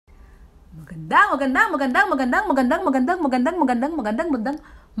Magandang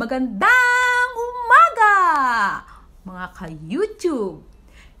umaga! Mga ka-YouTube,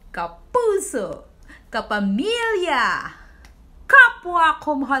 kapuso, kapamilya, kapwa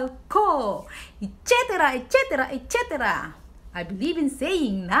ko mahal ko, etc. I believe in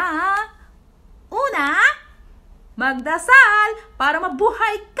saying na, una, magdasal para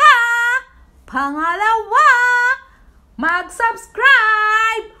mabuhay ka. Pangalawa,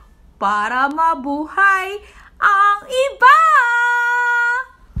 mag-subscribe para mabuhay ang iba.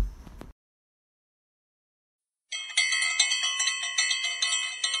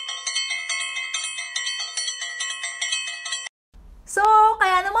 So,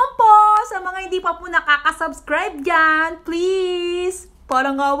 kaya naman po, sa mga hindi pa po nakaka-subscribe dyan, please,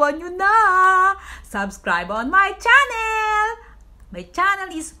 parang awan nyo na, subscribe on my channel. My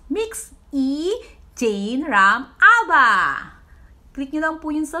channel is Mix E. Jane Ram Alba. Click nyo lang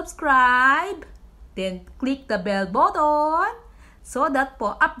po yung subscribe, then click the bell button, so that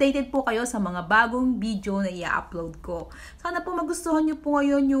po, updated po kayo sa mga bagong video na i-upload ko. Sana po magustuhan nyo po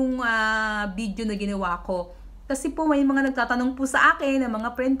ngayon yung video na ginawa ko. Kasi po may mga nagtatanong po sa akin, ng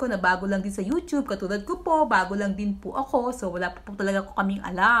mga friend ko na bago lang din sa YouTube, katulad ko po, bago lang din po ako, so wala po talaga ko kaming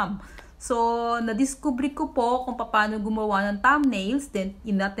alam. So, na-discover ko po kung paano gumawa ng thumbnails, then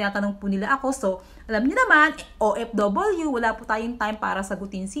tinatanong po nila ako. So, alam niyo naman, OFW, wala po tayong time para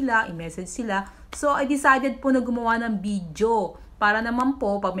sagutin sila, i-message sila. So, I decided po na gumawa ng video, para naman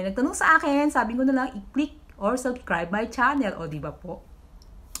po, pag may nagtanong sa akin, sabi ko na lang, i-click or subscribe my channel, o diba po?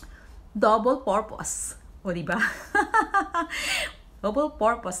 Double purpose. O, diba? Double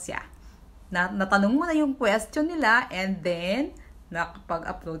purpose siya. Natanong mo na yung question nila and then,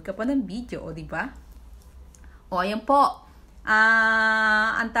 nakapag-upload ka pa ng video, o, diba? O, ayan po.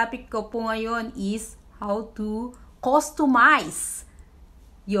 Ang topic ko po ngayon is how to customize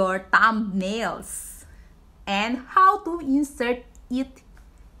your thumbnails and how to insert it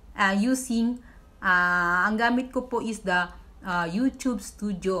using, ang gamit ko po is the YouTube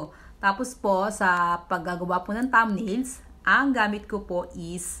Studio. Tapos po, sa paggagawa po ng thumbnails, ang gamit ko po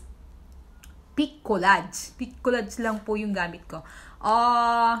is Piccollage. Piccollage lang po yung gamit ko.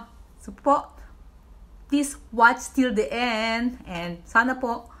 So po, please watch till the end. And sana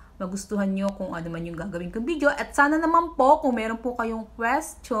po, magustuhan nyo kung ano man yung gagawin kong video. At sana naman po, kung meron po kayong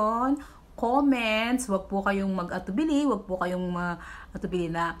question, comments, wag po kayong mag-atubili, wag po kayong mag-atubili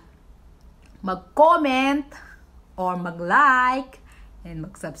na mag-comment or mag-like and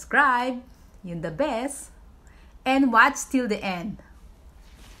mag-subscribe, yun the best, and watch till the end.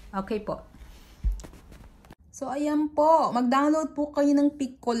 Okay po. So, ayan po, mag-download po kayo ng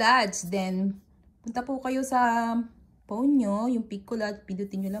Piccollage, then, punta po kayo sa phone nyo, yung Piccollage,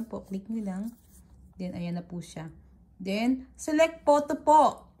 pindutin nyo lang po, click nyo lang, then, ayan na po siya. Then, select photo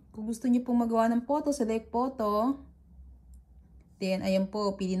po. Kung gusto nyo po magawa ng photo, select photo. Then, ayan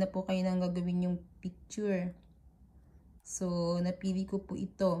po, pili na po kayo ng gagawin yung picture. So, napili ko po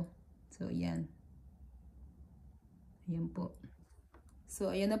ito. So, ayan. Ayan po. So,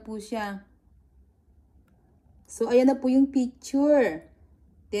 ayan na po siya. So, ayan na po yung picture.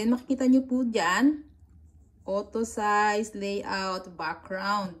 Then, makikita nyo po dyan. Auto size, layout,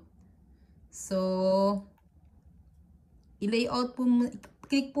 background. So, i-layout po,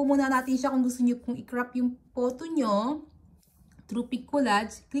 click po muna natin siya kung gusto nyo kung i-crop yung photo nyo. Through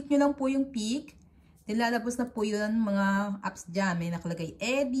Piccollage, click nyo lang po yung pic. Then, lalabas na po yun mga apps dyan. May nakalagay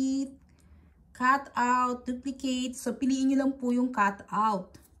edit, cut out, duplicate. So, piliin nyo lang po yung cut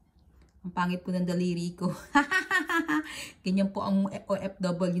out. Ang pangit po ng daliri ko. Ganyan po ang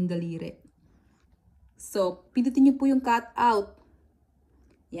OFW yung daliri. So, pindutin nyo po yung cut out.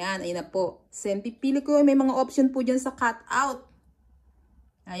 Yan, ayun na po. Then, pipili ko, may mga option po dyan sa cut out.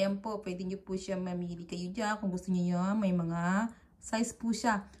 Ayan po, pwede nyo po siya mamili kayo dyan. Kung gusto nyo yun, may mga size po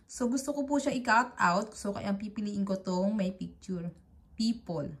siya. So, gusto ko po siya i-cut out. So, kaya pipiliin ko tong may picture.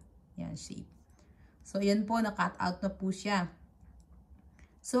 People. Yan, shape. So, ayan po, na-cut out na po siya.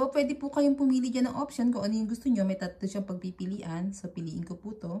 So, pwede po kayong pumili dyan ng option kung ano yung gusto nyo. May tatlo siyang pagpipilian. So, piliin ko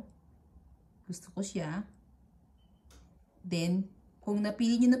po to. Gusto ko siya. Then, kung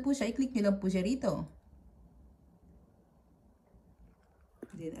napili nyo na po siya, i-click nyo lang po siya rito.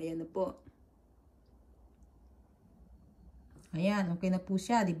 Then, ayan na po. Ayan, okay na po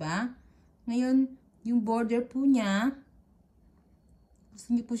siya, di ba? Ngayon, yung border po niya,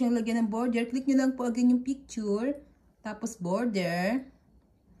 gusto nyo po siyang lagyan ng border, click nyo lang po again yung picture, tapos border.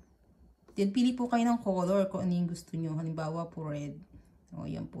 Then, pili po kayo ng color kung ano yung gusto nyo. Halimbawa po red. O,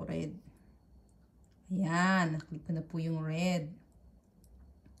 yan po red. Ayan, naklik ko na po yung red.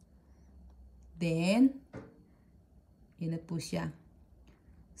 Then, yun na po siya.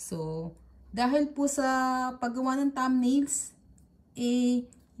 So, dahil po sa paggawa ng thumbnails,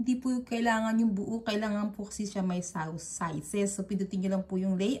 hindi po kailangan yung buo. Kailangan po kasi siya may sizes. So, pindutin nyo lang po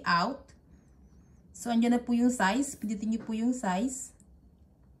yung layout. So, andyan na po yung size. Pindutin nyo po yung size.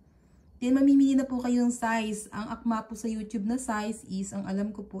 Then, mamimili na po kayong size. Ang akma po sa YouTube na size is, ang alam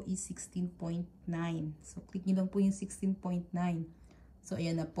ko po is 16.9. So, click nyo lang po yung 16.9. So,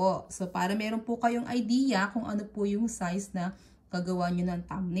 ayan na po. So, para meron po kayong idea kung ano po yung size na gagawa nyo ng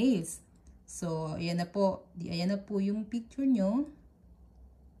thumbnails. So, ayan na po. Ayan na po yung picture nyo.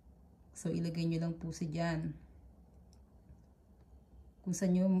 So, ilagay nyo lang po siya dyan. Kung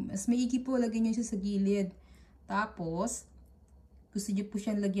saan nyo, mas maigi po, lagay nyo siya sa gilid. Tapos, gusto nyo po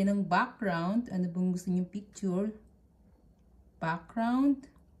siyang lagyan ng background. Ano bang gusto nyo picture?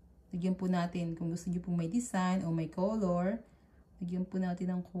 Background. Lagyan po natin kung gusto nyo pong may design o may color. Lagyan po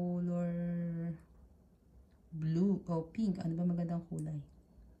natin ng color blue o pink. Ano ba magandang kulay?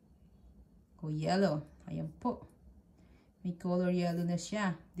 O yellow. Ayan po. May color yellow na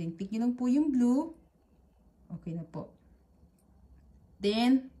siya. Then, click nyo lang po yung blue. Okay na po.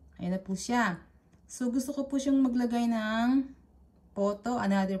 Then, ayan na po siya. So, gusto ko po siyang maglagay ng photo.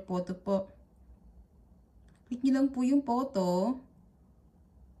 Another photo po. Click nyo lang po yung photo.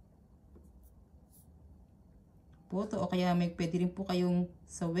 Photo. O kaya may pwede rin po kayong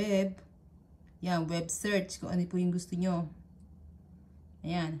sa web. Yan, web search. Kung ano po yung gusto nyo.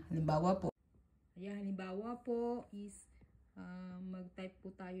 Ayan, halimbawa po. Ayan, halimbawa po is mag-type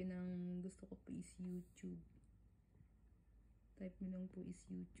po tayo ng gusto ko po is YouTube. Type mo lang po is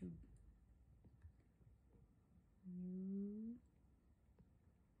YouTube.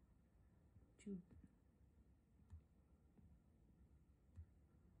 YouTube.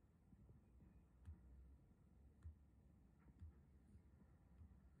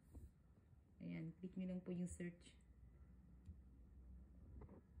 Ayan, click nyo lang po yung search.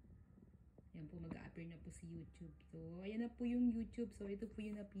 Ayan po, mag-a-appear na po si YouTube. So, ayan na po yung YouTube. So, ito po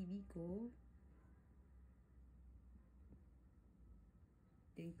yung napili ko.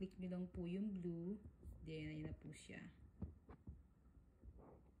 Then, click nyo lang po yung blue. Then, ayan na po siya.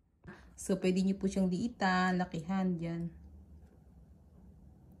 So, pwede nyo po siyang liitan, lakihan dyan.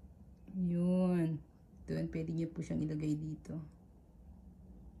 Yun. Doon, pwede nyo po siyang ilagay dito.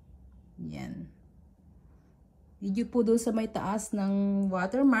 Yan. Dito po doon sa may taas ng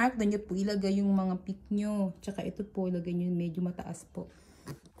watermark, doon nyo po ilagay yung mga pic nyo. Tsaka ito po, ilagay nyo medyo mataas po.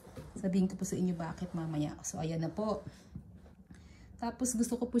 Sabihin ko po sa inyo bakit mamaya. So, ayan na po. Tapos,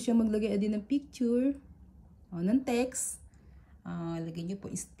 gusto ko po siya maglagay din ng picture. O, ng text. Lagay nyo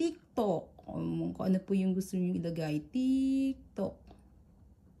po is TikTok. Kung ano po yung gusto nyo ilagay. TikTok.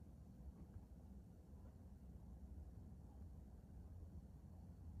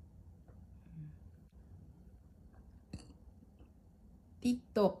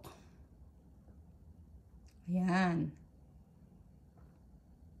 TikTok. Ayan.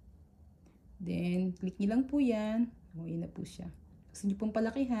 Then, click nyo lang po yan. O, yun na po siya. Gusto nyo pong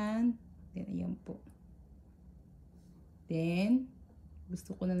palakihan. Then, ayan po. Then,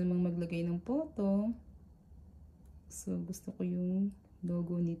 gusto ko na namang maglagay ng photo. So, gusto ko yung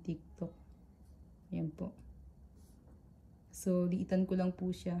logo ni TikTok. Ayan po. So, liitan ko lang po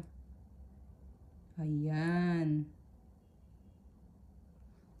siya. Ayan.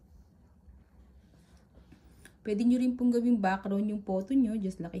 Pwede nyo rin pong gawing background yung photo nyo.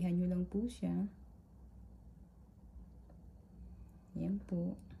 Just lakihan nyo lang po siya. Ayan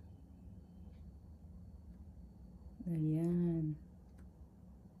po. Ayan.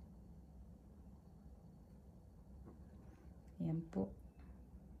 Ayan po.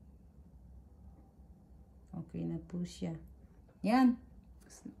 Okay na po siya. Ayan.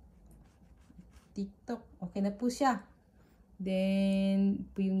 TikTok. Okay na po siya. Then,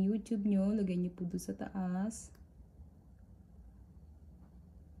 po yung YouTube nyo, lagay nyo po doon sa taas.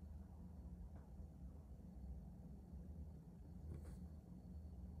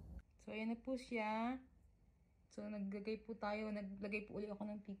 So, ayan na po siya. So, naglagay po ulit ako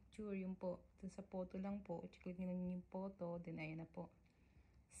ng picture. Yung po, sa photo lang po. Click nyo lang yung photo. Then, ayan na po.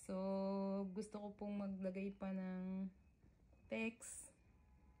 So, gusto ko pong maglagay pa ng text.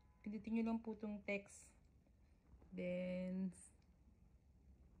 Pindutin nyo lang po itong text. Then,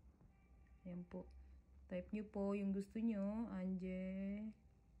 ayan po. Type nyo po yung gusto nyo. Angelina.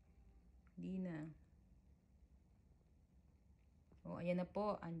 O, ayan na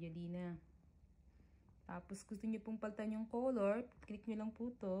po. Angelina. Tapos, gusto nyo pong palitan yung color. Click nyo lang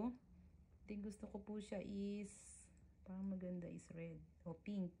po to. Then, gusto ko po siya is, parang maganda is red. O,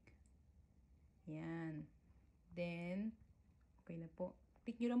 pink. Ayan. Then, okay na po.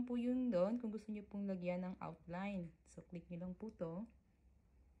 Click nyo lang po yung doon kung gusto nyo pong lagyan ng outline. So, click nyo lang po to.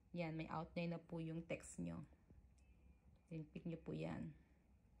 Yan, may outline na po yung text nyo. Then, pick nyo po yan.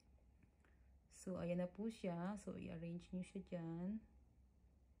 So, ayan na po siya. So, i-arrange nyo siya dyan.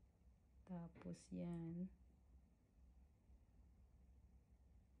 Tapos, yan.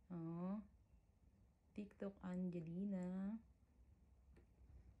 Oh. TikTok Angelina.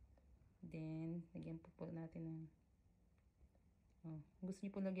 Then, lagyan po natin ng gusto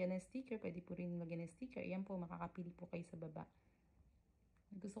niyo po lagyan ng sticker, pwede po rin lagyan ng sticker. Ayan po, makakapili po kayo sa baba.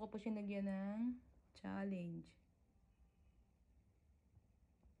 Gusto ko po siya lagyan ng challenge.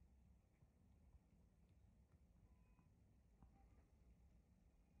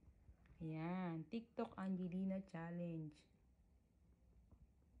 Ayan, TikTok Angelina Challenge.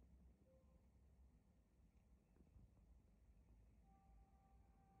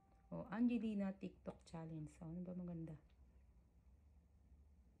 O, Angelina TikTok Challenge. So, ano ba maganda?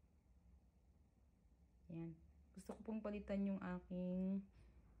 Ayan. Gusto ko pong palitan yung aking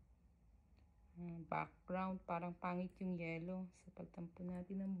background. Parang pangit yung yellow. So, palitan po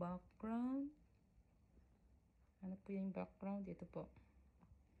natin ng background. Ano po yung background? Ito po.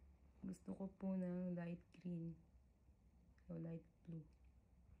 Gusto ko po ng light green. O light blue.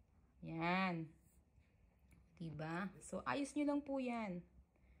 Yan. Diba? So, ayos nyo lang po yan.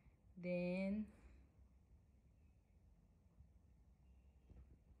 Then,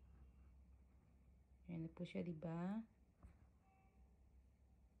 ayan na po siya, diba?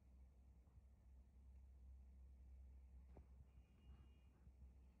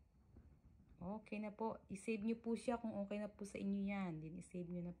 Okay na po. I-save nyo po siya kung okay na po sa inyo yan. Then, i-save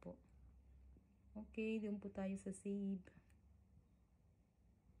nyo na po. Okay, doon po tayo sa save.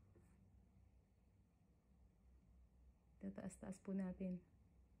 Tataas-taas po natin.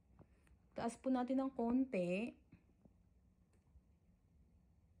 Taas po natin ng konti.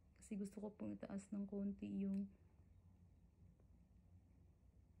 Kasi gusto ko pong itaas ng konti yung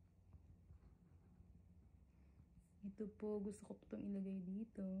ito po. Gusto ko po itong ilagay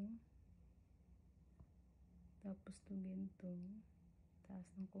dito. Tapos ito ganito. Taas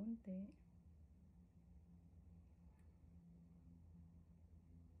ng konti.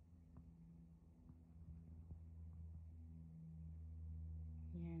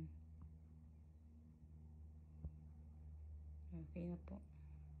 Yan. Okay na po.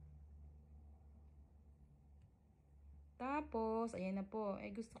 Tapos, ayan na po.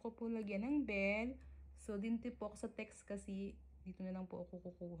 Gusto ko po lagyan ng bell. So, dito po ako sa text kasi dito na lang po ako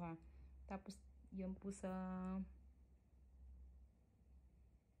kukuha. Tapos, yan po sa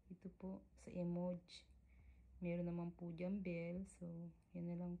ito po, sa emoji. Meron naman po dyan bell. So, yan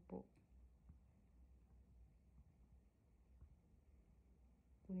na lang po.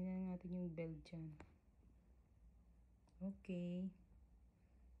 Kunin na natin yung bell dyan. Okay.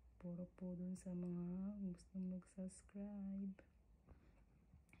 Puro po dun sa mga gustong mag-subscribe.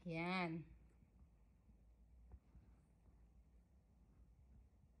 Yan.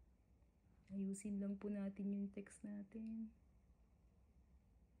 Ayusin lang po natin yung text natin.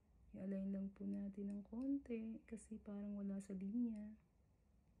 I-align lang po natin ng konti kasi parang wala sa linya.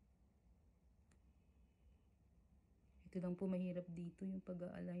 Ito lang po mahirap dito yung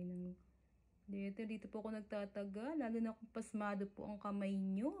pag-a-align ng letter. Dito po ako nagtataga. Lalo na kung pasmado po ang kamay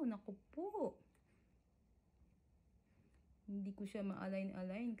nyo. Naku po. Hindi ko siya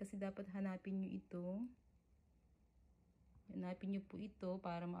ma-align kasi dapat hanapin nyo ito. Hanapin nyo po ito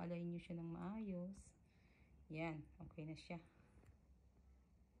para ma-align nyo siya ng maayos. Yan. Okay na siya.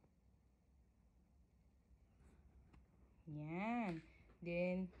 Yan.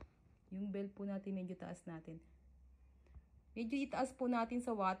 Then, yung bell po natin medyo taas natin. Medyo itaas po natin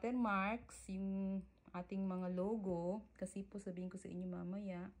sa watermarks yung ating mga logo. Kasi po sabihin ko sa inyo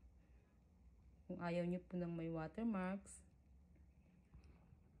mamaya kung ayaw nyo po ng may watermarks.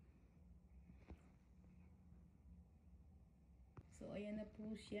 So, ayan na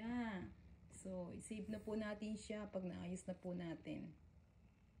po siya. So, i-save na po natin siya pag naayos na po natin.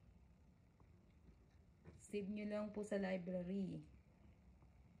 Save nyo lang po sa library.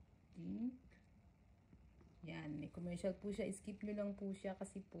 Okay. Yan, may commercial po siya. Skip nyo lang po siya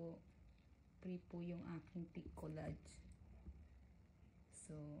kasi po free po yung aking Piccollage.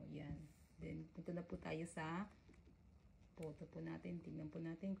 So, yan. Then, punta na po tayo sa photo po natin. Tingnan po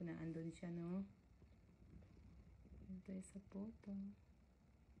natin kung naandun siya, no? Punta tayo sa photo.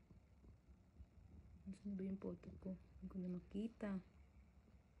 Saan ba yung photo ko? Hindi ko na makita.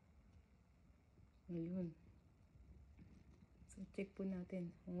 Ayun. So, check po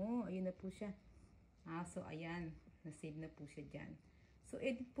natin. Oh, ayun na po siya. So, ayan. Na-save na po siya dyan. So,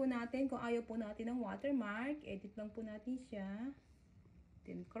 edit po natin. Kung ayaw po natin ng watermark, edit lang po natin siya.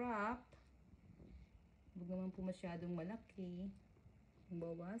 Then, crop. Huwag naman po masyadong malaki. kung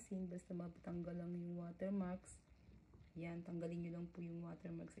bawasin, basta matanggal lang yung watermarks. Yan, tanggalin nyo lang po yung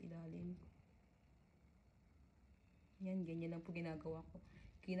watermarks sa ilalim. Yan, ganyan lang po ginagawa ko.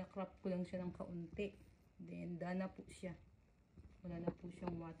 Kinakrop ko lang siya ng kaunti. Then, done na po siya. Wala na po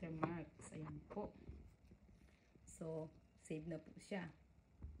siyang watermarks. Ayan po. So, save na po siya.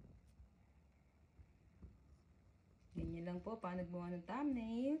 Ganyan lang po, paano gumawa ng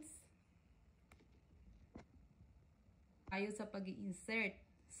thumbnails. Ayaw sa pag-i-insert.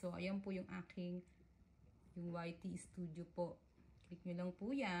 So, ayan po yung aking yung YT Studio po. Click nyo lang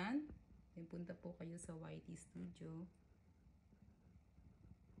po yan. Then, punta po kayo sa YT Studio.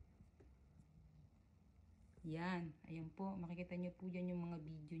 Yan. Ayan po. Makikita nyo po yan yung mga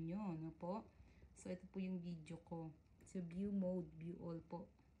video nyo. Ano po? So, ito po yung video ko. So, view mode, view all po.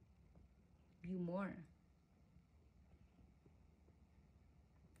 View more.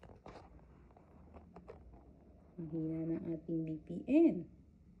 Ang hina ng ating VPN.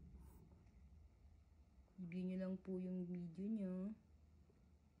 I-view nyo lang po yung video nyo.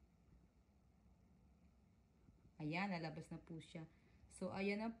 Ayan, nalabas na po siya. So,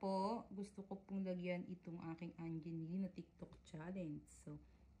 ayan na po. Gusto ko pong lagyan itong aking Angeline na TikTok challenge. So,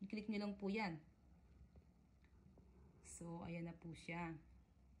 i-click nyo lang po yan. So, ayan na po siya.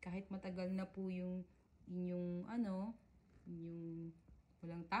 Kahit matagal na po yung inyong yung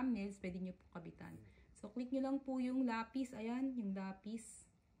walang thumbnails, pwede nyo po kabitan. So, click nyo lang po yung lapis. Ayan, yung lapis.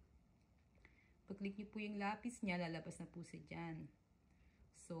 Pag-click nyo po yung lapis niya, lalabas na po siya dyan.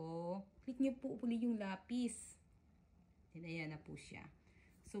 So, click nyo po uli yung lapis. And ayan na po siya.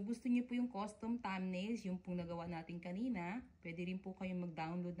 So, gusto nyo po yung custom thumbnails, yung pong nagawa natin kanina. Pwede rin po kayong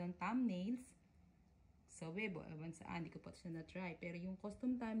mag-download ng thumbnails sa web o ewan saan. Hindi ko pa siya na-try. Pero yung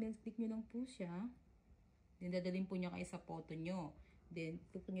custom thumbnails, click nyo lang po siya. Then, dadalhin po niya kayo sa photo nyo. Then,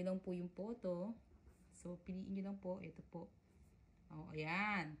 click nyo lang po yung photo. So, piliin nyo lang po. Ito po. O,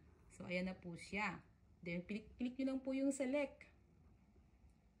 ayan. So, ayan na po siya. Then, click nyo lang po yung select.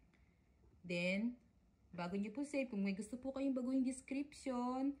 Then, bago nyo po save, kung may gusto po kayong baguhin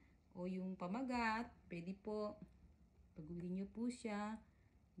description o yung pamagat, pwede po. Baguhin nyo po siya.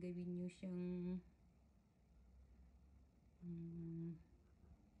 Gawin nyo siyang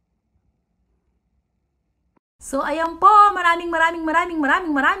So, ayan po. Maraming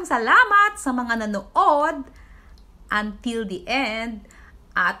salamat sa mga nanood until the end.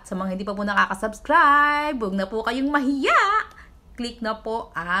 At sa mga hindi pa po nakaka-subscribe, huwag na po kayong mahiya. Click na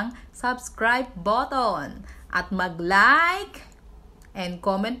po ang subscribe button. At mag-like and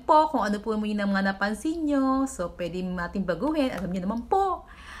comment po kung ano po yung mga napansin nyo. So, pwede natin baguhin. Alam nyo naman po.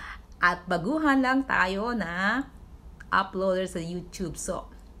 At baguhan lang tayo na uploader sa YouTube.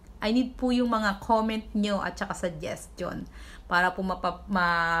 So, I need po yung mga comment nyo at saka suggestion para po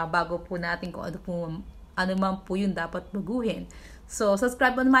mabago po natin kung ano man po yung dapat baguhin. So,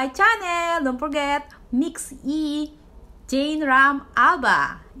 subscribe on my channel. Don't forget, Mix E Jane Ram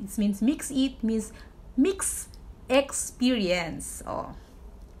Alba. It means Mix E, it means Mix Experience. Oh.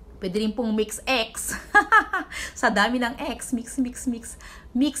 Pwede rin pong Mix X. Sa dami ng X, mix.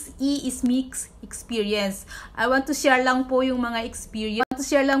 Mix E is Mix Experience. I want to share lang po yung mga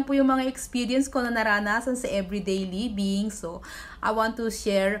experience ko na naranasan sa everyday living. So, I want to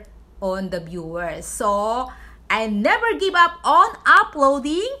share on the viewers. So, I never give up on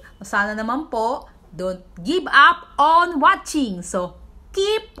uploading. Sana naman po, don't give up on watching. So,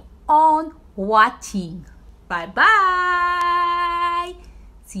 keep on watching. Bye-bye!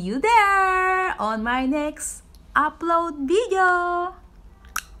 See you there on my next upload video.